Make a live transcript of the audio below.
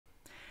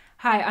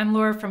Hi, I'm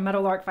Laura from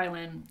Meadowlark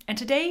Violin, and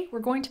today we're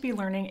going to be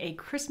learning a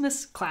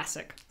Christmas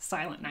classic,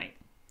 Silent Night.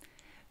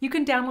 You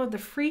can download the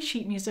free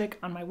sheet music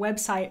on my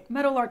website,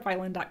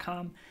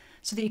 meadowlarkviolin.com,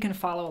 so that you can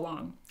follow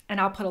along,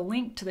 and I'll put a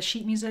link to the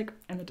sheet music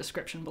in the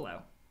description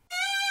below.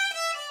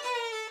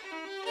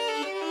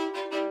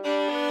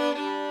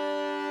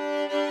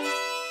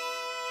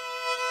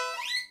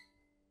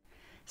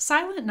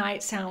 Silent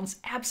Night sounds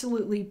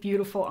absolutely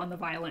beautiful on the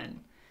violin,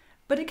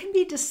 but it can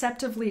be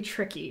deceptively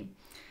tricky.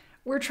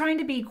 We're trying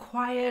to be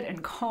quiet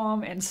and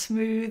calm and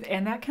smooth,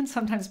 and that can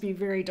sometimes be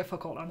very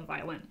difficult on the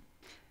violin.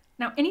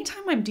 Now,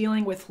 anytime I'm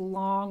dealing with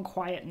long,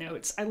 quiet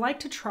notes, I like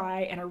to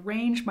try and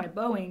arrange my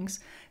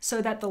bowings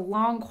so that the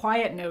long,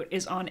 quiet note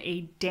is on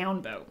a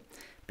down bow,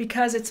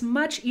 because it's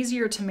much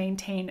easier to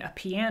maintain a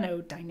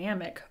piano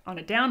dynamic on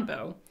a down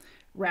bow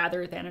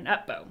rather than an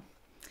up bow.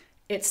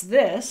 It's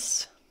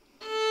this,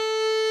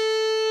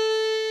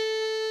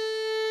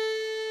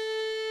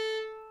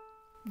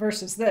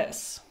 versus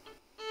this.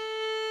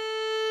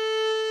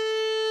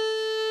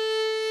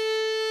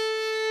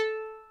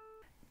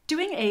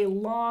 Doing a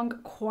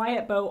long,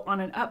 quiet bow on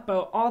an up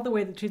bow all the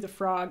way to the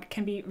frog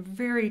can be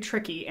very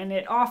tricky, and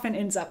it often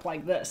ends up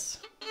like this.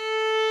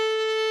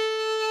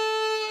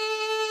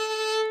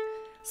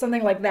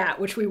 Something like that,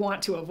 which we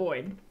want to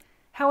avoid.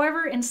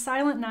 However, in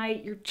Silent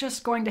Night, you're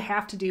just going to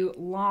have to do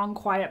long,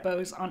 quiet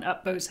bows on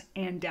up bows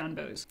and down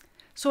bows.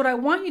 So what I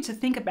want you to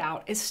think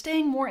about is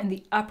staying more in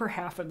the upper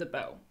half of the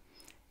bow.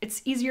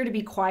 It's easier to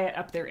be quiet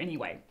up there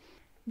anyway.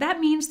 That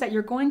means that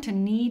you're going to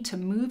need to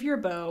move your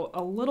bow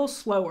a little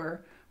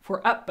slower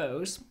for up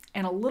bows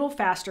and a little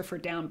faster for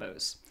down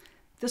bows.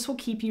 This will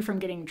keep you from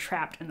getting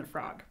trapped in the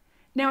frog.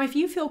 Now, if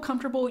you feel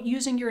comfortable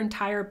using your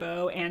entire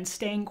bow and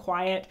staying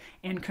quiet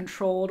and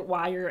controlled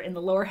while you're in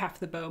the lower half of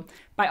the bow,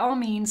 by all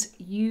means,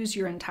 use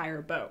your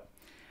entire bow.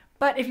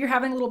 But if you're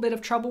having a little bit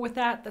of trouble with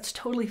that, that's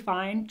totally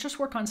fine. Just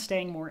work on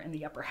staying more in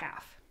the upper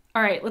half.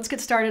 All right, let's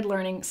get started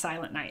learning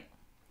Silent Night.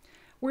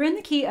 We're in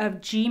the key of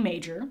G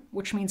major,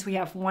 which means we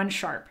have one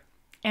sharp,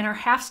 and our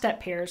half step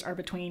pairs are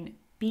between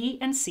B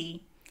and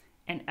C,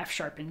 and F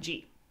sharp and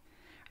G.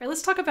 All right,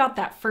 let's talk about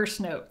that first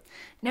note.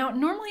 Now,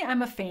 normally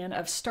I'm a fan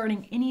of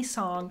starting any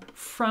song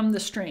from the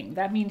string.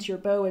 That means your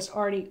bow is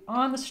already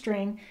on the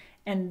string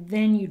and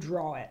then you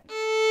draw it.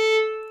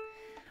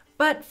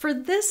 But for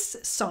this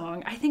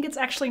song, I think it's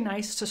actually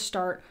nice to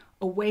start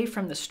away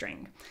from the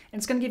string. And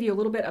it's going to give you a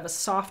little bit of a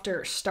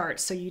softer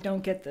start so you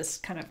don't get this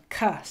kind of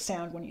ka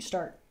sound when you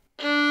start.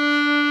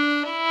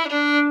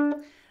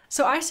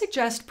 So I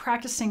suggest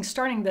practicing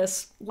starting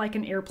this like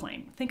an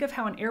airplane. Think of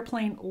how an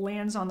airplane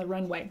lands on the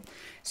runway.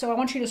 So I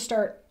want you to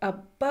start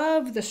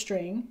above the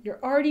string. You're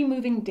already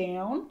moving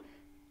down,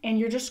 and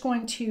you're just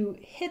going to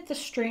hit the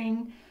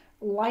string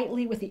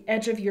lightly with the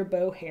edge of your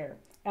bow hair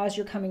as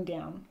you're coming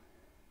down.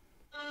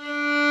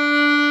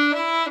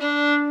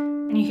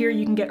 And you hear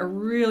you can get a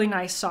really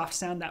nice soft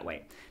sound that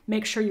way.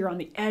 Make sure you're on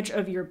the edge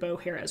of your bow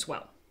hair as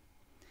well.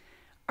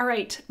 All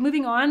right,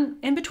 moving on,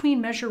 in between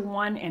measure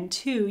 1 and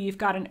 2, you've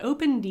got an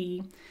open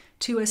D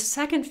to a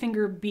second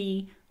finger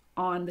B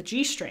on the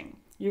G string.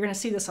 You're going to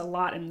see this a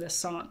lot in this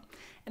song.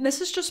 And this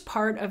is just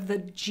part of the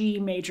G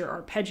major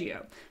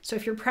arpeggio. So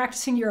if you're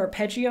practicing your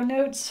arpeggio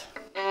notes,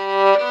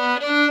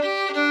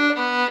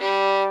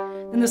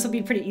 then this will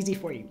be pretty easy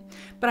for you.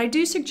 But I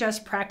do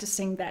suggest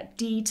practicing that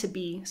D to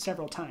B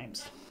several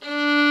times,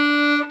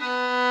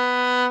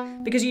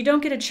 because you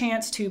don't get a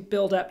chance to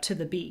build up to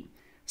the B.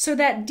 So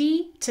that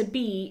D to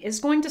B is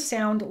going to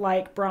sound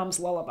like Brahms'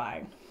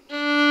 lullaby.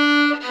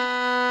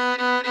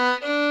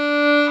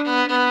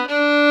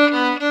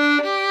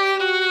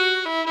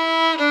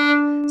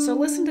 So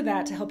listen to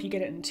that to help you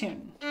get it in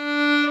tune.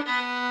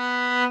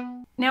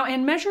 Now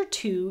in measure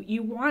 2,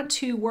 you want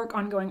to work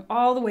on going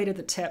all the way to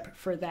the tip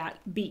for that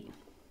B.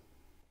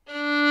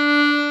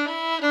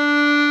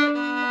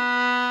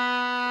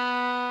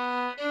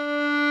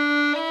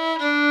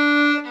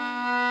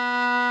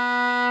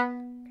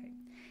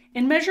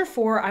 In measure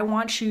 4, I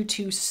want you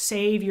to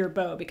save your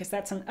bow, because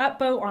that's an up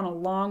bow on a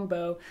long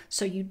bow,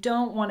 so you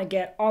don't want to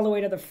get all the way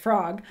to the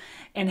frog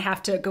and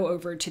have to go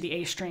over to the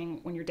A string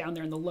when you're down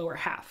there in the lower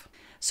half.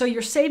 So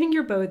you're saving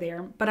your bow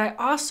there, but I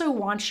also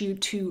want you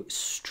to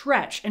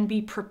stretch and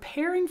be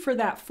preparing for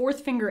that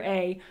fourth finger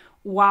A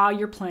while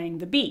you're playing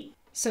the B.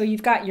 So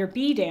you've got your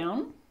B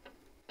down,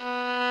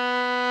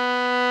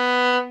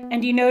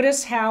 and you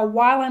notice how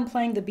while I'm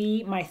playing the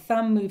B, my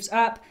thumb moves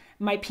up,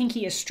 my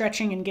pinky is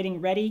stretching and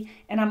getting ready,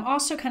 and I'm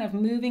also kind of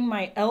moving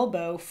my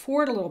elbow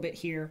forward a little bit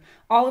here.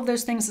 All of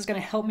those things is going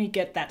to help me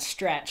get that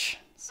stretch.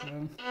 So,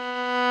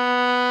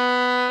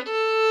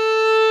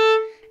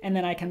 and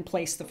then I can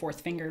place the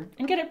fourth finger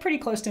and get it pretty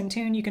close to in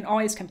tune. You can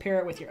always compare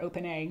it with your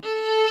open A.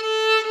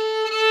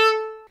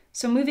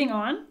 So moving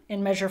on,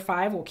 in measure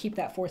 5, we'll keep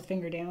that fourth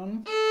finger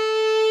down.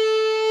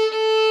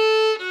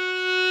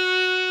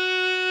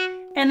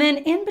 And then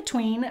in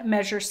between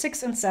measure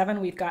 6 and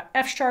 7, we've got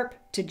F sharp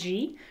to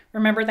G.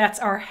 Remember, that's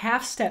our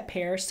half step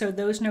pair, so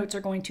those notes are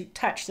going to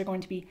touch. They're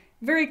going to be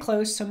very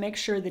close, so make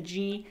sure the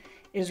G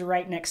is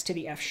right next to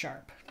the F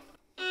sharp.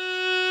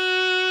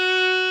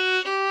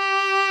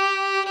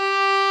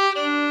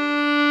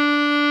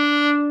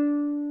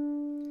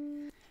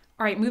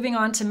 All right, moving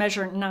on to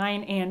measure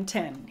 9 and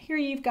 10. Here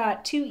you've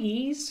got 2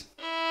 E's.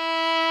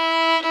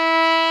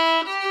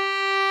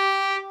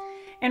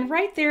 And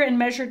right there in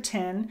measure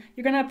 10,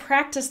 you're going to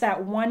practice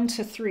that 1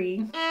 to 3.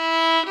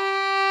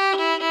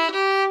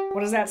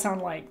 What does that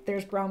sound like?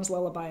 There's Brahms'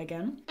 Lullaby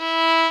again.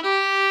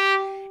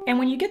 And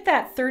when you get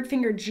that third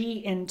finger G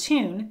in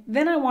tune,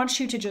 then I want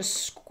you to just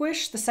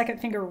squish the second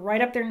finger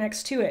right up there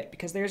next to it,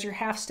 because there's your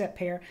half step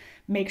pair.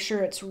 Make sure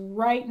it's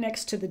right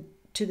next to the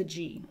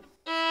G.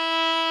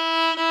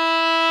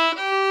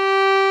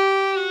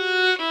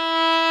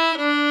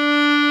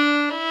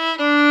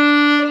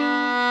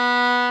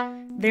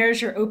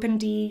 There's your open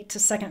D to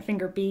second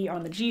finger B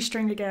on the G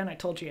string again. I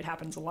told you it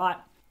happens a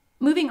lot.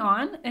 Moving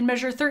on, in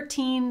measure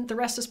 13, the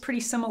rest is pretty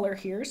similar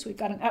here. So we've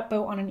got an up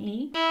bow on an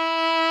E.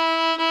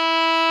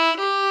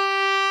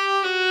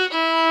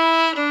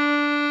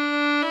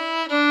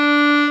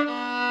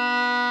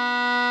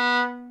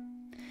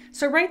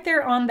 So right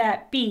there on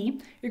that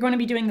B, you're going to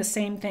be doing the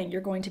same thing.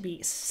 You're going to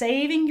be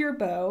saving your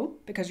bow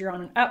because you're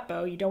on an up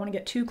bow. You don't want to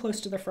get too close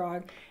to the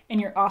frog.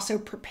 And you're also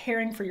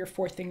preparing for your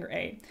fourth finger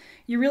A.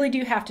 You really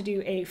do have to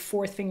do a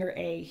fourth finger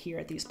A here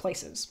at these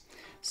places.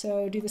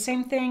 So do the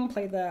same thing,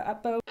 play the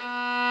up bow.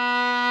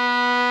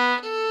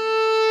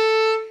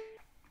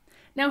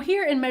 Now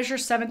here in measure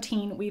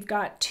 17, we've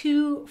got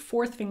 2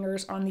 fourth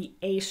fingers on the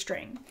A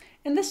string.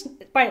 And this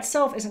by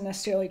itself isn't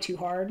necessarily too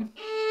hard.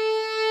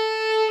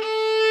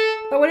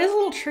 But what is a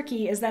little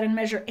tricky is that in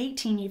measure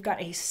 18, you've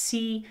got a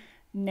C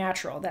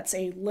natural. That's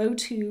a low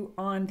 2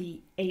 on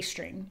the A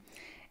string.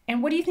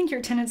 And what do you think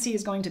your tendency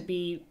is going to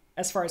be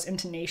as far as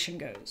intonation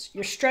goes?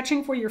 You're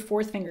stretching for your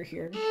fourth finger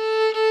here.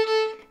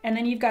 And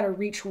then you've got to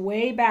reach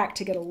way back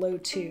to get a low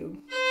 2.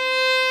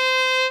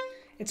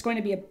 It's going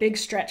to be a big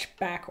stretch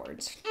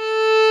backwards.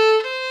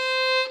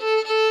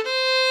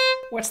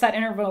 What's that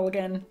interval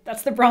again?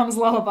 That's the Brahms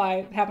Lullaby.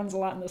 It happens a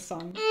lot in this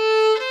song.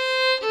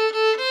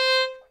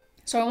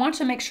 So I want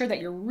to make sure that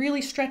you're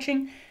really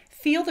stretching.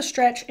 Feel the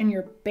stretch in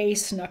your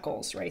bass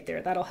knuckles right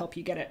there. That'll help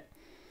you get it.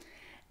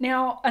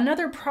 Now,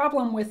 another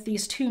problem with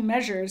these 2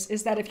 measures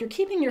is that if you're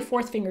keeping your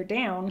fourth finger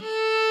down,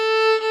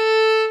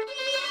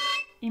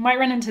 you might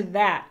run into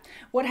that.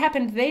 What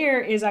happened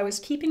there is I was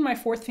keeping my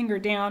fourth finger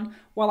down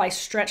while I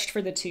stretched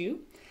for the 2,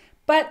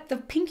 but the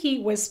pinky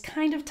was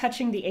kind of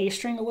touching the A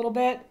string a little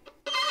bit.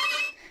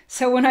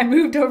 So when I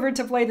moved over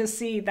to play the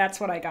C, that's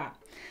what I got.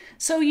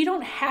 So you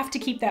don't have to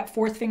keep that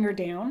fourth finger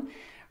down.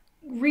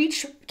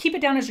 Keep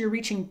it down as you're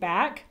reaching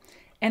back,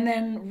 and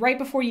then right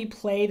before you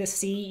play the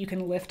C, you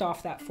can lift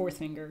off that fourth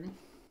finger.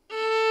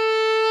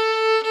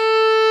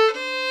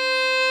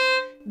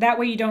 That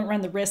way you don't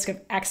run the risk of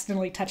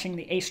accidentally touching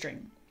the A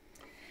string.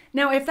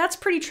 Now, if that's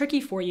pretty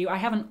tricky for you, I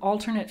have an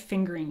alternate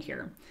fingering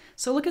here.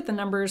 So look at the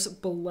numbers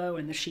below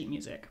in the sheet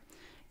music.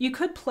 You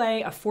could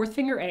play a fourth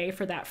finger A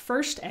for that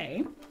first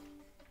A,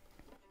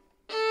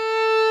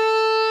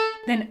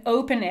 then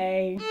open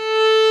A,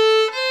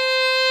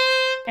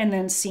 and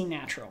then C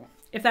natural.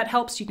 If that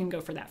helps, you can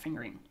go for that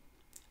fingering.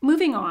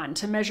 Moving on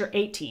to measure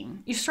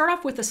 18, you start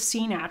off with a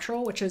C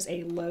natural, which is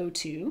a low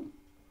 2.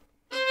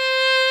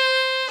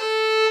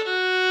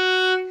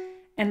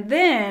 And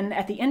then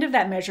at the end of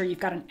that measure, you've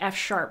got an F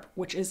sharp,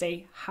 which is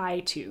a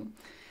high 2.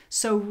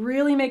 So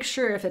really make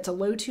sure if it's a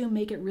low 2,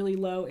 make it really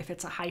low. If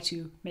it's a high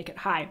 2, make it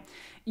high.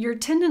 Your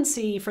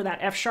tendency for that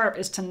F sharp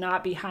is to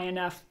not be high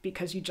enough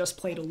because you just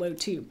played a low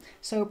 2.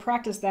 So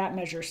practice that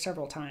measure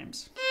several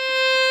times.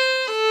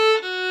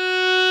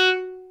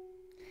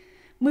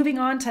 Moving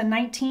on to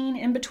 19,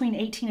 in between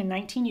 18 and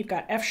 19, you've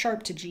got F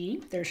sharp to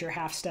G. There's your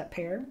half step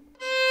pair.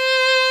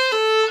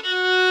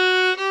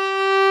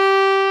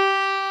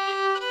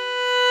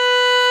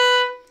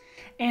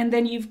 And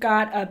then you've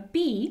got a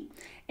B.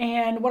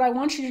 And what I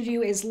want you to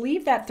do is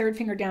leave that third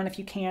finger down if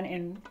you can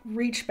and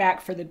reach back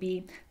for the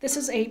B. This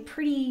is a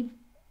pretty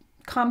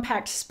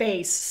compact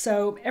space,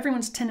 so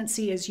everyone's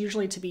tendency is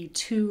usually to be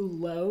too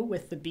low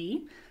with the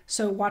B.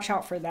 So watch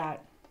out for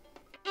that.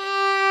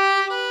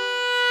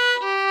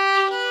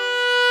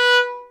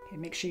 Okay,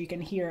 make sure you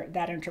can hear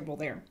that interval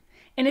there.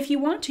 And if you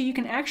want to, you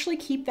can actually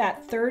keep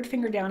that third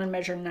finger down in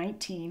measure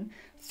 19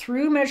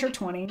 through measure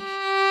 20.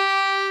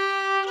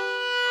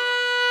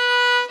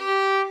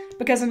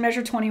 Because in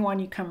measure 21,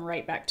 you come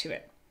right back to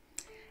it.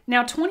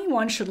 Now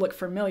 21 should look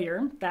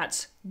familiar.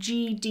 That's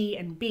G, D,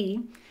 and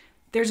B.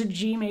 There's a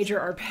G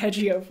major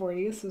arpeggio for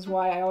you. This is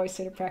why I always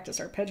say to practice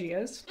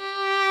arpeggios. Okay.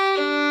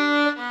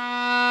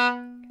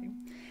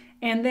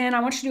 And then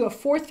I want you to do a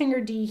fourth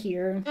finger D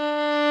here.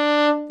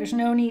 There's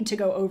no need to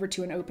go over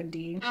to an open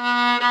D.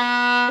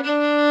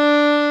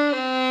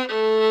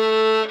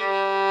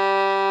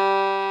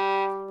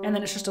 And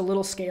then it's just a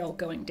little scale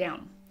going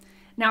down.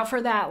 Now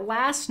for that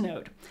last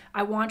note,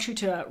 I want you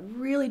to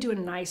really do a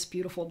nice,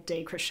 beautiful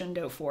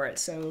decrescendo for it.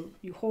 So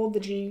you hold the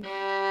G.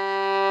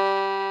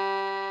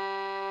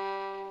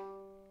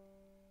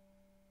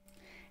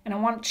 And I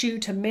want you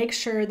to make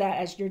sure that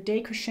as you're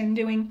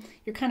decrescendoing,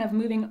 you're kind of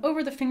moving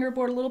over the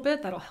fingerboard a little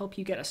bit. That'll help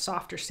you get a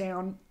softer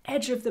sound.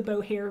 Edge of the bow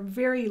hair,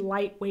 very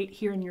lightweight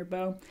here in your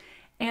bow.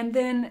 And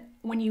then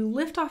when you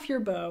lift off your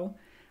bow,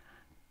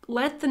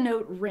 let the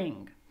note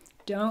ring.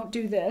 Don't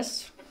do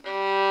this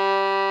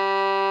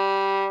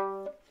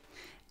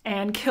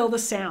and kill the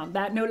sound.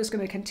 That note is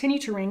going to continue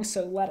to ring,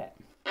 so let it.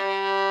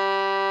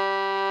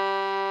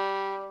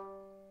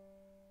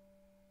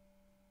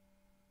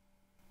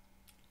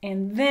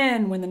 And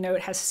then when the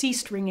note has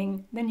ceased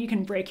ringing, then you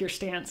can break your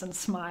stance and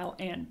smile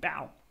and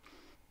bow.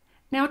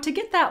 Now to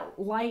get that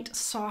light,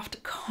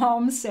 soft,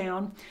 calm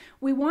sound,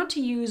 we want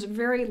to use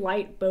very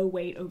light bow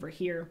weight over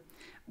here.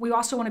 We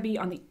also want to be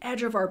on the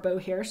edge of our bow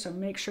here, so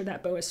make sure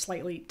that bow is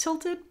slightly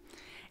tilted.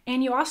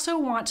 And you also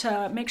want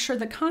to make sure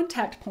the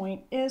contact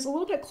point is a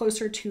little bit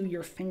closer to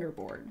your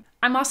fingerboard.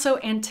 I'm also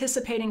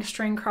anticipating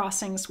string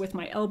crossings with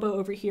my elbow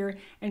over here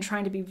and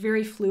trying to be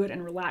very fluid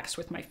and relaxed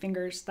with my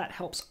fingers. That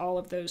helps all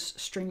of those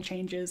string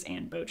changes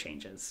and bow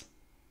changes.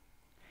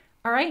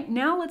 All right,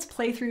 now let's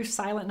play through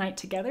Silent Night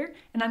together,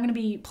 and I'm going to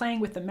be playing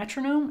with the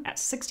metronome at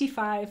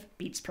 65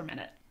 beats per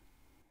minute.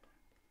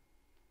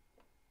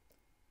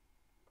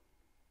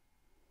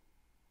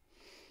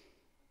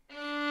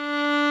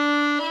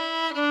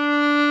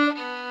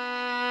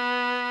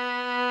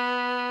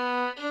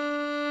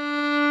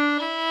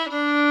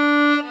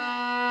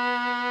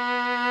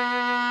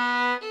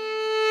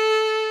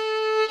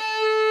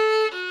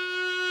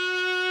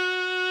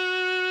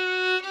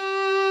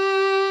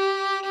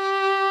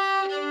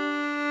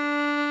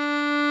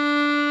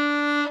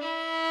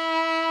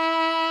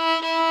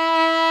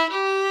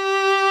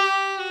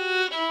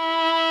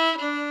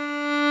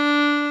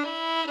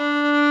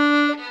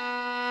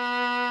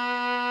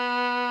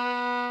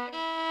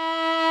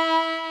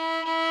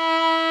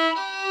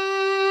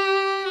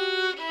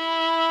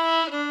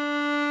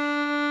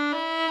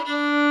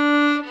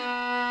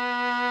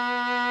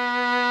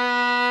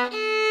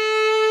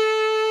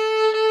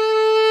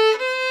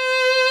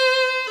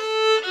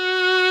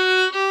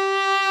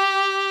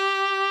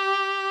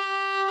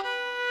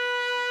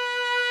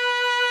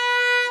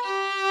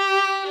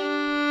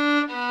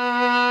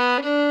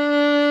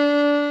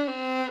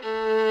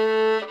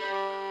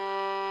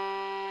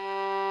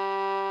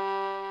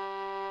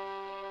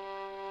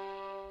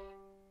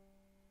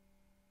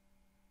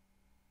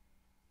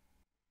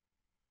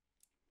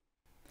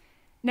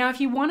 Now, if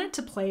you wanted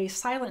to play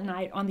Silent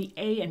Night on the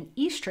A and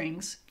E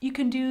strings, you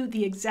can do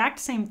the exact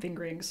same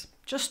fingerings,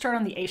 just start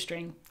on the A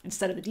string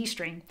instead of the D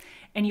string,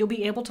 and you'll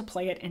be able to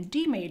play it in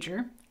D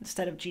major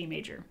instead of G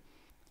major.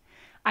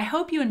 I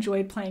hope you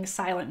enjoyed playing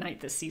Silent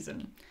Night this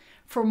season.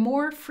 For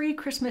more free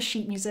Christmas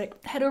sheet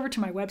music, head over to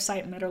my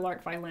website,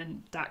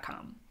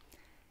 meadowlarkviolin.com.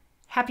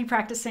 Happy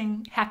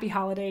practicing, happy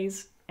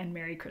holidays, and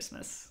Merry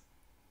Christmas.